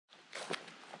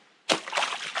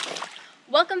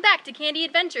Welcome back to Candy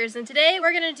Adventures, and today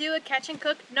we're gonna do a catch and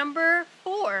cook number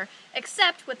 4,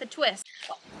 except with a twist.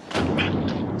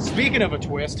 Speaking of a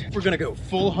twist, we're gonna go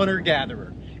full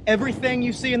hunter-gatherer. Everything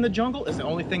you see in the jungle is the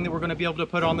only thing that we're gonna be able to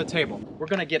put on the table. We're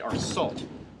gonna get our salt,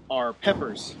 our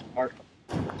peppers,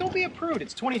 don't be a prude,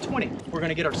 it's 2020. We're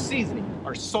gonna get our seasoning,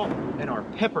 our salt, and our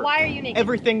pepper. Why are you naked?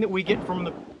 Everything that we get from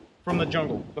the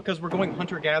jungle, because we're going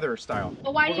hunter-gatherer style.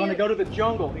 But why we're going to go to the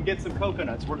jungle and get some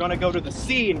coconuts. We're going to go to the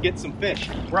sea and get some fish.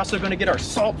 We're also going to get our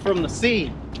salt from the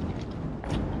sea.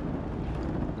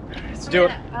 Let's do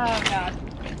it. Oh God.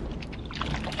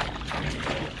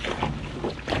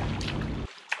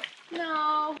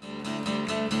 No.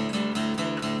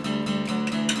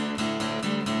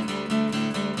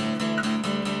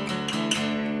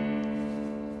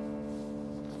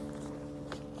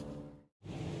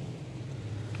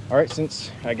 All right,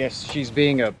 since I guess she's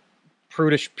being a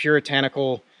prudish,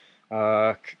 puritanical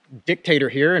dictator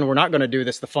here, and we're not going to do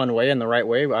this the fun way and the right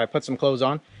way, I put some clothes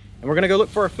on, and we're going to go look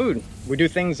for our food. We do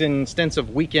things in stints of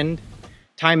weekend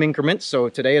time increments, so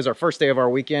today is our first day of our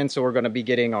weekend, so we're going to be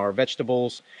getting our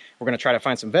vegetables. We're going to try to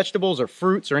find some vegetables or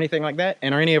fruits or anything like that,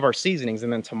 and any of our seasonings.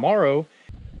 And then tomorrow,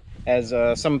 as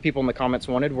some people in the comments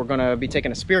wanted, we're going to be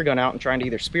taking a spear gun out and trying to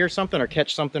either spear something or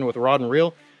catch something with rod and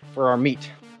reel for our meat.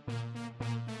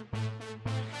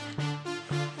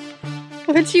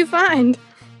 What'd you find?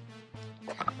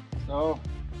 So,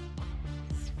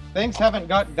 things haven't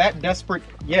got that desperate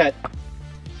yet.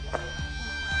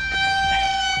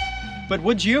 But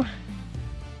would you?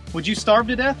 Would you starve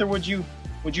to death, or would you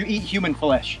eat human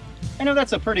flesh? I know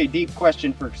that's a pretty deep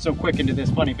question for so quick into this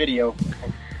funny video.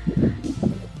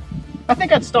 I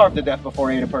think I'd starve to death before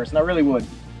I ate a person. I really would.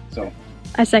 So,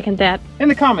 I second that. in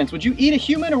the comments, would you eat a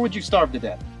human or would you starve to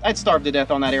death? I'd starve to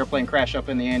death on that airplane crash up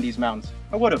in the Andes Mountains.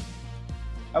 I would have.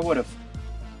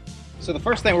 So the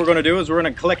first thing we're going to do is we're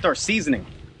going to collect our seasoning.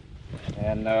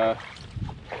 And the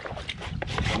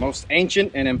most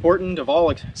ancient and important of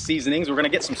all seasonings, we're going to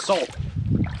get some salt.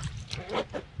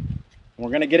 We're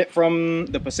going to get it from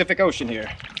the Pacific Ocean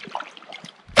here.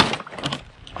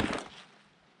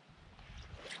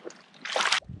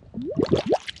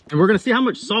 And we're going to see how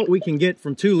much salt we can get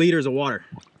from 2 liters of water.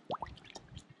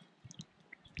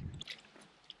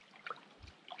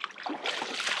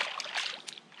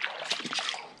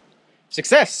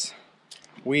 Success!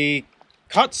 We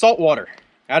caught salt water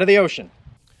out of the ocean.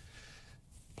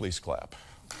 Please clap.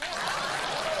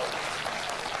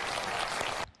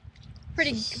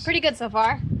 Pretty good so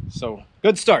far. So,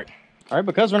 good start. All right,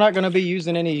 because we're not going to be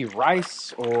using any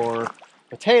rice or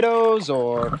potatoes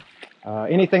or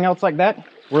anything else like that,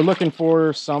 we're looking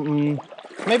for something,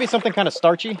 maybe something kind of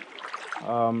starchy.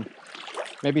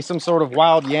 Maybe some sort of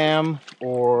wild yam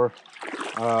or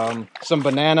some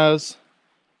bananas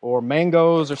or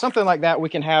mangoes or something like that we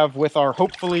can have with our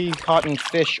hopefully caught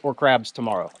fish or crabs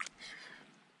tomorrow.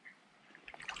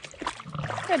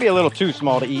 Maybe a little too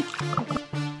small to eat.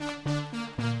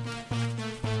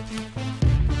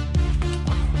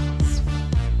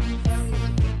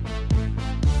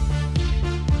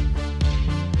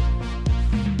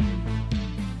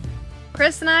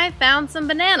 Chris and I found some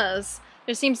bananas.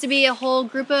 There seems to be a whole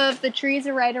group of the trees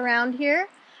are right around here.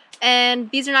 And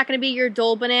these are not going to be your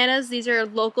Dole bananas. These are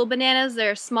local bananas.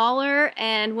 They're smaller,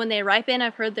 and when they ripen,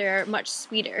 I've heard they're much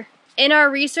sweeter. In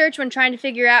our research, when trying to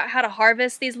figure out how to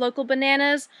harvest these local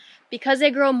bananas, because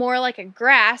they grow more like a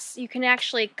grass, you can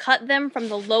actually cut them from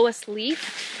the lowest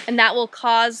leaf, and that will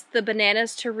cause the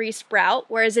bananas to re-sprout.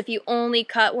 Whereas if you only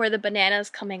cut where the banana is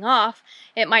coming off,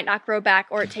 it might not grow back,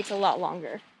 or it takes a lot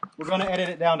longer. We're going to edit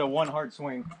it down to 1 hard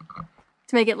swing.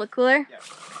 To make it look cooler? Yeah.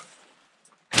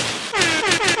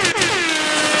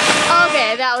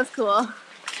 Okay, that was cool.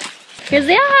 Here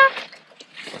they are,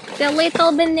 the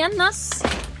little bananas.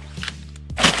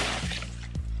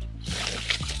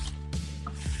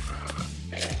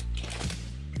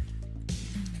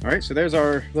 All right, so there's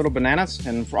our little bananas.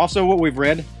 And for also what we've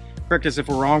read, correct us if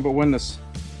we're wrong, but when this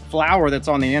flour that's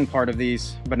on the end part of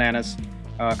these bananas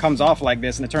comes off like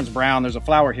this and it turns brown, there's a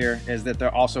flower here, is that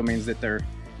there also means that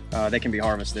they can be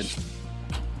harvested.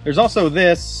 There's also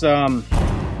this,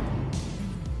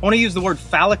 I want to use the word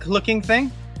phallic looking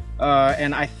thing,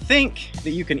 and I think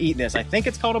that you can eat this. I think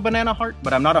it's called a banana heart,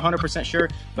 but I'm not 100% sure.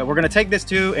 But we're going to take this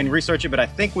too and research it, but I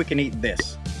think we can eat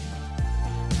this.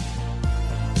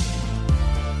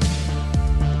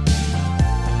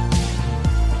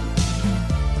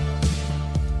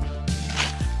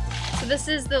 So this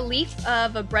is the leaf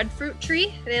of a breadfruit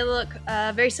tree. They look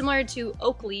very similar to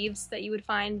oak leaves that you would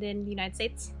find in the United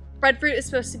States. Breadfruit is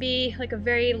supposed to be like a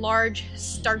very large,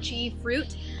 starchy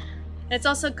fruit. And it's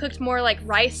also cooked more like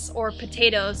rice or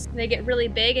potatoes. They get really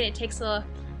big and it takes a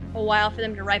while for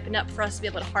them to ripen up for us to be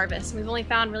able to harvest. We've only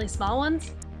found really small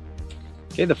ones.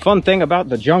 Okay, the fun thing about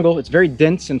the jungle, it's very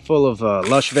dense and full of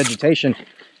lush vegetation,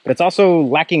 but it's also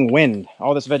lacking wind.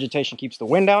 All this vegetation keeps the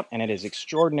wind out, and it is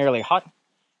extraordinarily hot,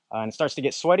 and it starts to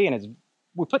get sweaty. And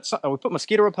we put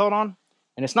mosquito repellent on,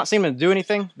 and it's not seeming to do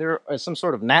anything. There is some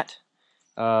sort of gnat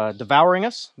devouring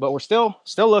us, but we're still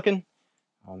looking.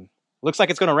 Looks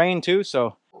like it's going to rain too,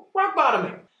 so rock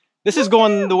bottoming. This is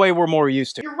going the way we're more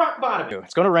used to. You're rock bottoming.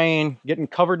 It's going to rain, getting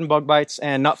covered in bug bites,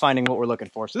 and not finding what we're looking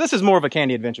for. So this is more of a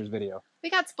Candy Adventures video.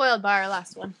 We got spoiled by our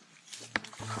last one.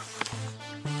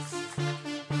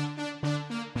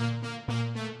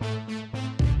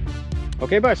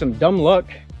 Okay, by some dumb luck,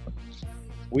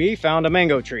 we found a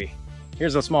mango tree.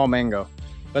 Here's a small mango.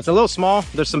 But it's a little small.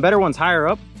 There's some better ones higher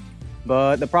up,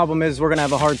 but the problem is we're gonna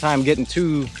have a hard time getting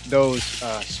to those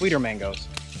sweeter mangoes.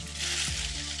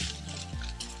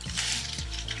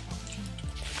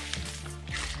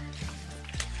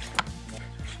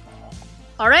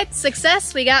 All right,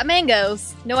 success, we got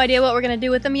mangoes. No idea what we're gonna do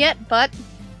with them yet, but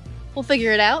we'll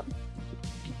figure it out.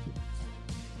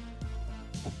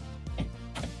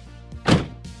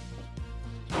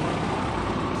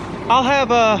 I'll have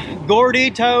a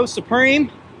Gordito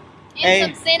Supreme.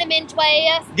 And some cinnamon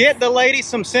twist. Get the lady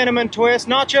some cinnamon twist.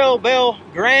 Nacho Bel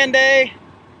Grande.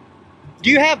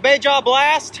 Do you have Beja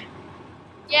Blast?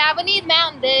 Yeah, we need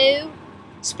Mountain Dew.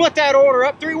 Split that order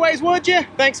up 3 ways, would you?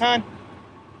 Thanks, hon.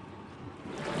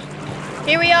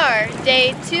 Here we are,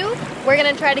 day 2. We're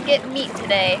gonna try to get meat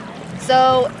today.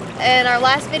 So, in our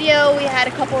last video, we had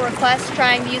a couple requests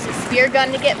trying to use a spear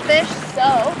gun to get fish.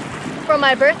 So, for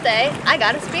my birthday, I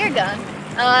got a spear gun.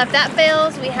 If that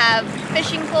fails, we have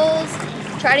fishing poles.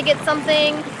 Try to get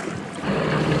something.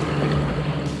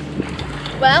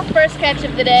 Well, first catch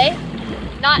of the day.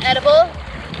 Not edible,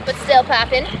 but still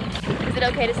poppin'. Is it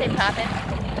okay to say poppin'?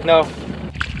 No.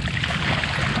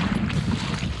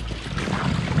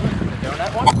 Down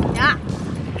that one? Yeah.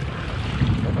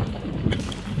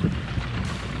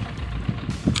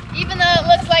 Even though it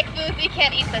looks like food, we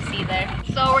can't eat this either.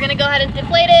 So we're gonna go ahead and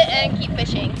deflate it and keep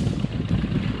fishing.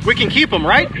 We can keep them,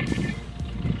 right?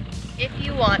 If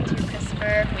you want to,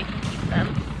 Christopher, we can keep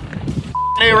them.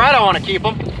 Hey, right, I want to keep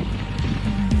them.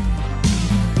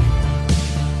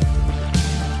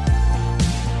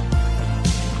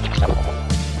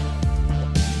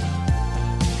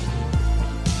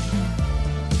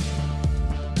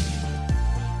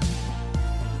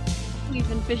 We've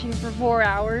been fishing for 4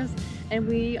 hours and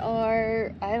we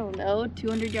are, I don't know,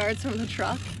 200 yards from the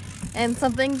truck and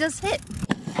something just hit.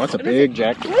 What's a big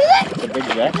jack? That's a big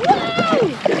jack.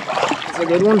 That's a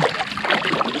good one.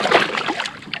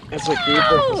 That's a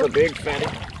keeper. That's a big fatty.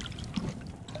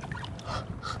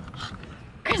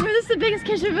 Christopher, this is the biggest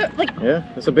fish I've ever, Yeah,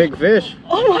 that's a big fish.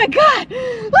 Oh my God!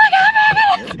 Look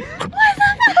how big it is! What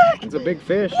the fuck? It's a big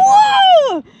fish.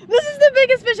 Whoa! This is the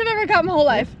biggest fish I've ever caught in my whole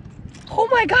life. Oh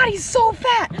my God, he's so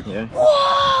fat! Yeah.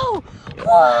 Whoa!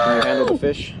 Whoa! Can you handle the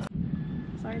fish?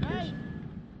 Sorry, fish.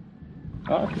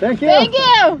 Oh, thank you. Thank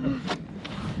you!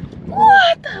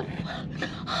 What the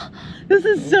fuck? This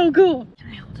is so cool. Can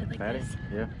I hold it like Fatty? this?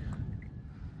 Yeah.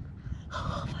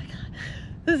 Oh my God.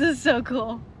 This is so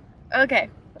cool. Okay.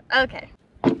 Okay.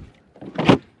 There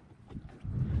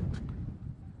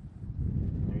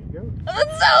you go.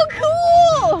 That's so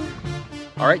cool!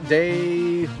 All right,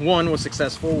 day 1 was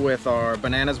successful with our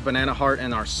bananas, banana heart,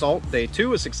 and our salt. Day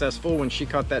 2 was successful when she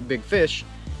caught that big fish.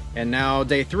 And now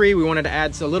day 3, we wanted to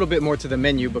add a little bit more to the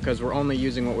menu because we're only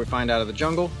using what we find out of the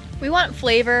jungle. We want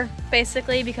flavor,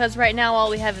 basically, because right now all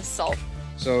we have is salt.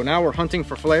 So now we're hunting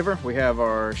for flavor. We have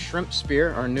our shrimp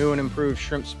spear, our new and improved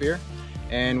shrimp spear.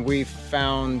 And we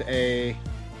found a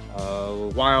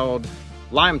wild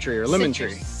lime tree or lemon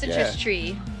tree. Citrus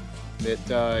tree.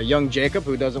 That young Jacob,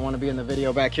 who doesn't want to be in the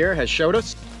video back here, has showed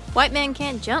us. White man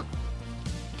can't jump.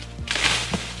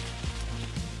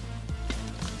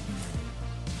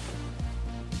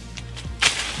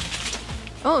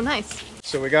 Oh, nice.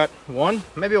 So we got one.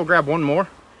 Maybe we'll grab one more,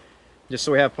 just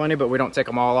so we have plenty, but we don't take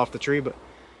them all off the tree. But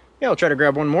yeah, I'll try to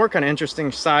grab one more. Kind of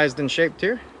interesting sized and shaped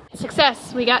here.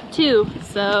 Success, we got 2.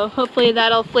 So hopefully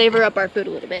that'll flavor up our food a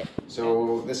little bit.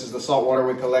 So this is the salt water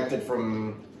we collected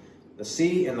from the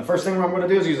sea. And the first thing I'm going to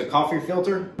do is use a coffee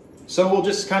filter. So we'll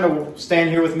just kind of stand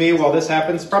here with me while this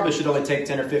happens. Probably should only take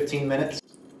 10 or 15 minutes.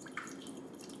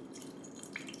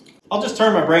 I'll just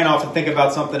turn my brain off and think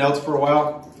about something else for a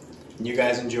while. And you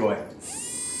guys enjoy.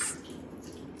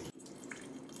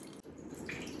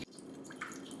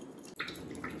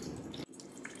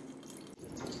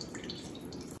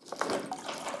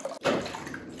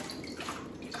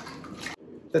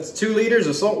 That's 2 liters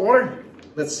of salt water.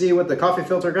 Let's see what the coffee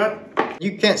filter got.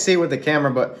 You can't see it with the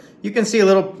camera, but you can see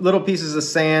little pieces of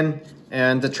sand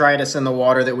and detritus in the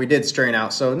water that we did strain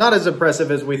out. So not as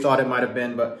impressive as we thought it might have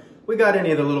been, but we got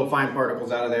any of the little fine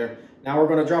particles out of there. Now we're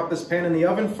gonna drop this pan in the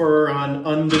oven for an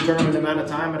undetermined amount of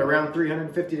time at around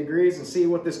 350 degrees and see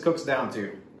what this cooks down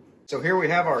to. So here we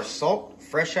have our salt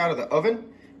fresh out of the oven,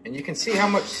 and you can see how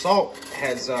much salt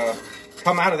has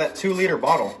come out of that 2-liter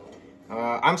bottle.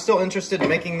 I'm still interested in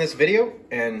making this video,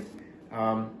 and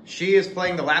she is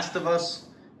playing The Last of Us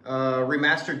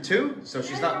Remastered 2, so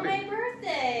she's not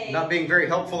being very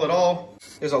helpful at all.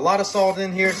 There's a lot of salt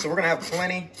in here, so we're gonna have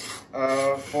plenty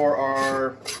for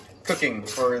our cooking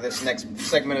for this next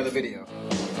segment of the video.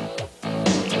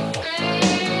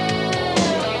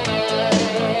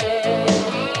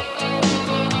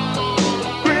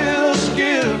 Grill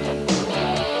skill.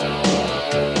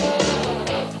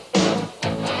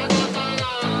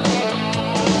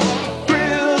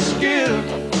 Grill skill.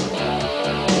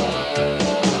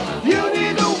 You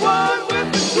need the one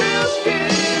with the grill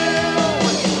skill.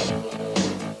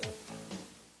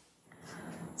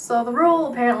 So the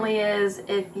rule apparently is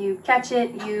if you catch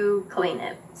it, you clean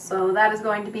it. So that is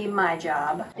going to be my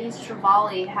job. These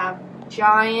trevally have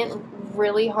giant,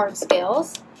 really hard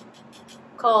scales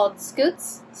called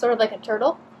scutes, sort of like a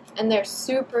turtle, and they're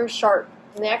super sharp.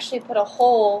 And they actually put a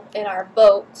hole in our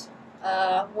boat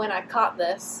when I caught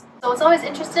this. So it's always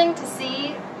interesting to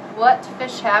see what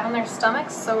fish have in their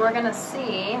stomachs, so we're gonna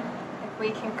see if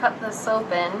we can cut this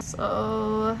open.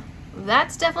 So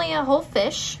that's definitely a whole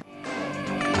fish.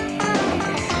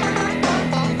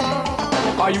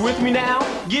 Are you with me now?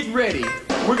 Get ready.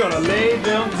 We're gonna lay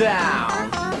them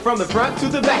down. From the front to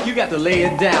the back, you got to lay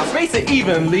it down. Space it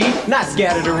evenly, not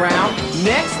scattered around.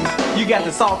 Next, you got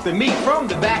to salt the meat from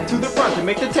the back to the front to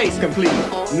make the taste complete.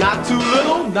 Not too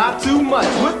little, not too much.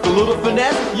 With a little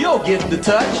finesse, you'll get the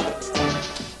touch.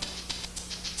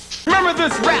 Remember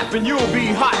this rap and you'll be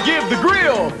hot. Give the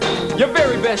grill your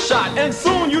very best shot. And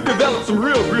soon you develop some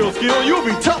real grill skill. You'll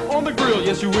be tough on the grill,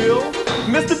 yes you will.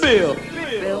 Mr. Bill.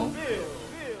 Bill.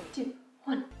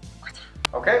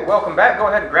 Okay, welcome back. Go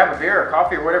ahead and grab a beer or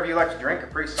coffee or whatever you like to drink,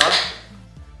 Capri Sun.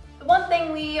 The one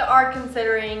thing we are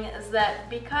considering is that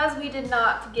because we did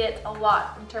not get a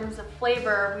lot in terms of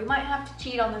flavor, we might have to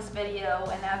cheat on this video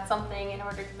and add something in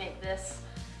order to make this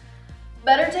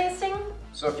better tasting.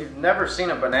 So if you've never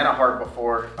seen a banana heart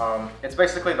before, it's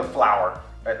basically the flour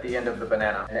at the end of the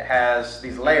banana. And it has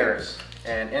these layers,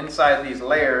 and inside these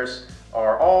layers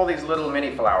are all these little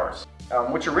mini flowers.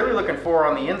 What you're really looking for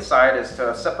on the inside is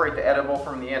to separate the edible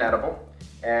from the inedible.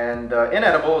 And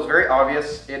inedible is very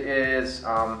obvious. It is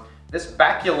this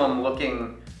baculum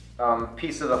looking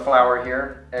piece of the flower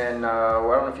here. And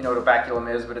well, I don't know if you know what a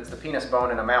baculum is, but it's the penis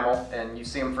bone in a mammal. And you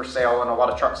see them for sale in a lot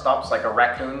of truck stops, like a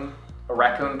raccoon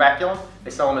baculum.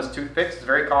 They sell them as toothpicks. It's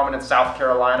very common in South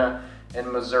Carolina and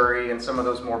Missouri and some of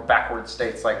those more backward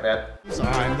states like that.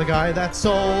 I'm the guy that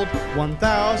sold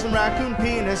 1,000 raccoon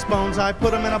penis bones. I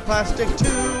put them in a plastic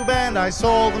tube and I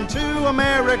sold them to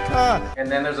America.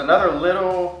 And then there's another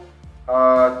little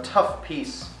tough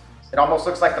piece. It almost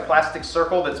looks like the plastic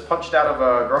circle that's punched out of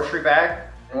a grocery bag.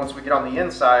 And once we get on the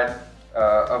inside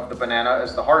of the banana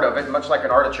is the heart of it, much like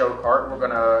an artichoke heart, we're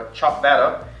gonna chop that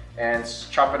up and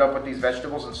chop it up with these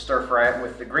vegetables and stir fry it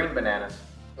with the green bananas.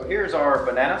 So here's our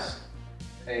bananas.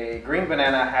 A green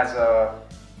banana has a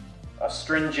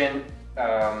astringent,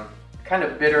 kind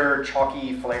of bitter,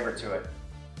 chalky flavor to it.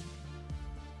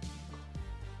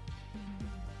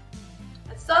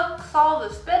 It sucks all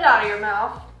the spit out of your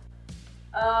mouth.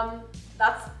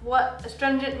 That's what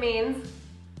astringent means.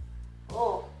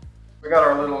 Oh. We got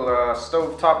our little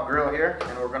stovetop grill here,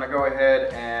 and we're gonna go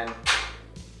ahead and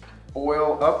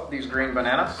boil up these green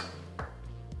bananas.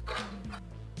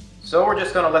 So we're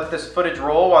just gonna let this footage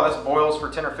roll while this boils for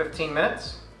 10 or 15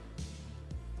 minutes.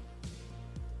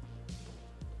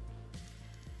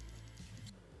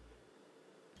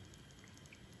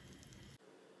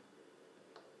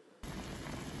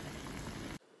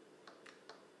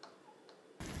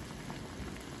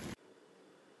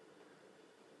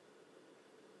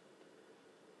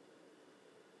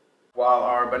 While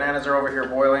our bananas are over here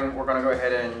boiling, we're gonna go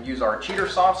ahead and use our cheater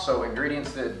sauce. So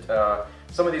ingredients that,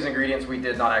 some of these ingredients we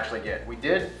did not actually get. We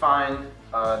did find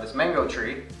this mango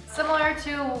tree. Similar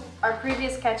to our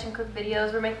previous catch and cook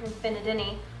videos, we're making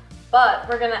finadini, but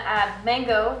we're gonna add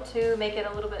mango to make it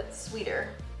a little bit sweeter.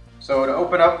 So to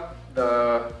open up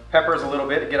the peppers a little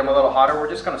bit, to get them a little hotter, we're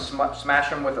just gonna smash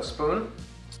them with a spoon.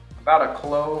 About a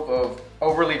clove of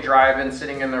overly dry, been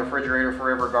sitting in the refrigerator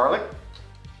forever garlic.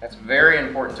 That's very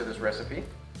important to this recipe.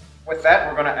 With that,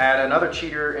 we're gonna add another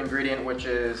cheater ingredient, which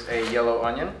is a yellow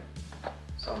onion,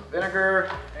 some vinegar,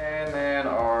 and then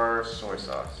our soy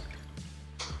sauce.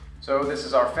 So this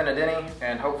is our finadini,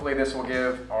 and hopefully this will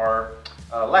give our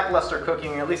lackluster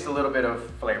cooking at least a little bit of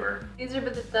flavor. These are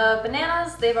the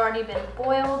bananas. They've already been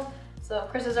boiled. So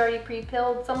Chris has already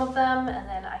pre-peeled some of them, and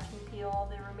then I can peel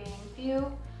the remaining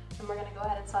few. And we're gonna go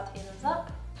ahead and saute those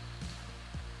up.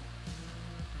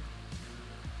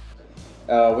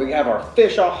 We have our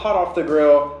fish all hot off the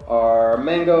grill, our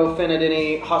mango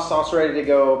finadini hot sauce ready to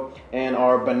go, and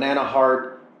our banana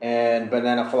heart and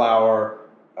banana flour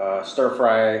stir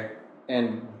fry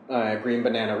and green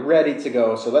banana ready to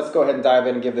go. So let's go ahead and dive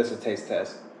in and give this a taste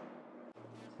test.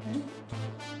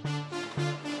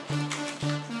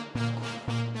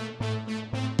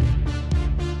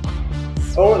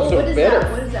 Oh, it's so bitter.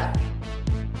 What is that?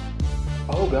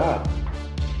 Oh God.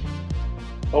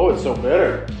 Oh, it's so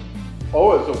bitter.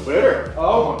 Oh, it's so bitter.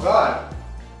 Oh my God.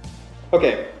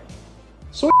 Okay.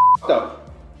 Sweet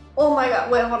up. Oh my God,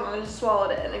 wait, hold on, I just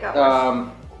swallowed it and it got worse.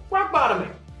 Rock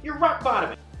bottoming. You're rock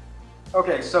bottoming.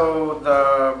 Okay, so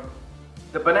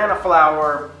the banana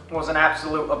flour was an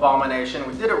absolute abomination.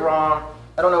 We did it wrong.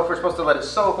 I don't know if we're supposed to let it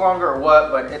soak longer or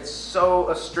what, but it's so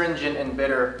astringent and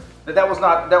bitter that was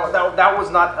not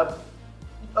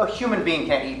a human being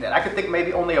can't eat that. I could think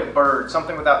maybe only a bird,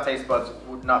 something without taste buds,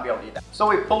 would not be able to eat that. So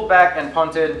we pulled back and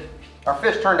punted. Our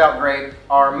fish turned out great.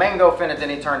 Our mango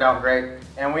finadini turned out great.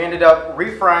 And we ended up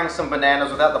refrying some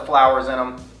bananas without the flours in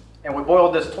them. And we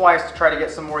boiled this twice to try to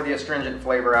get some more of the astringent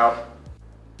flavor out.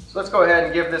 So let's go ahead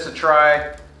and give this a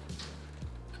try.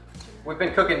 We've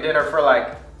been cooking dinner for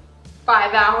like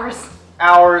 5 hours.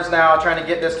 Hours now trying to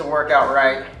get this to work out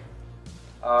right.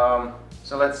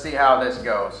 So let's see how this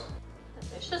goes. The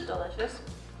fish is delicious.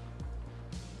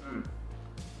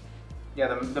 Yeah,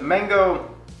 the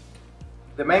mango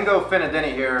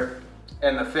finadini here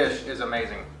and the fish is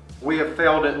amazing. We have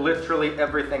failed at literally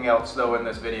everything else though in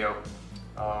this video.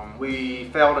 We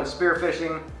failed at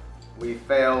spearfishing. We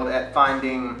failed at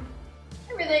finding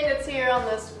Everything that's here on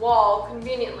this wall,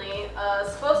 conveniently,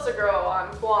 is supposed to grow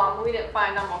on Guam. We didn't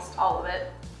find almost all of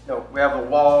it. No, we have a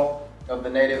wall of the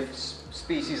native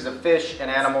species of fish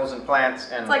and animals and plants.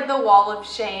 And it's like the wall of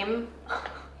shame.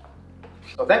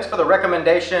 So thanks for the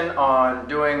recommendation on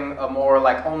doing a more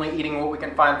like only eating what we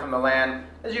can find from the land.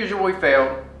 As usual, we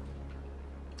failed,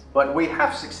 but we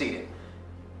have succeeded.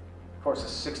 Of course, a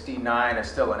 69 is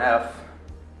still an F,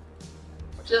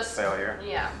 which is a failure.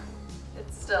 Yeah,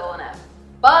 it's still an F.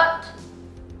 But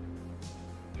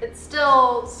it's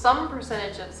still some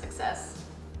percentage of success.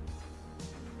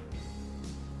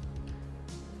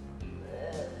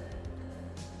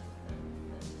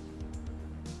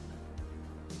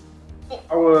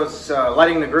 I was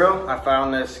lighting the grill. I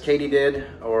found this katydid,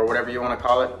 or whatever you want to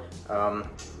call it,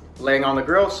 laying on the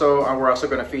grill. So we're also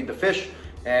going to feed the fish.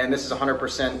 And this is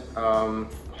 100%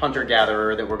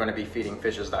 hunter-gatherer that we're going to be feeding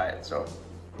fish's diet. So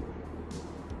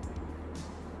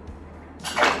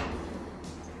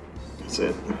that's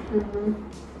it.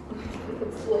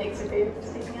 Its legs are good for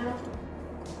sticking out.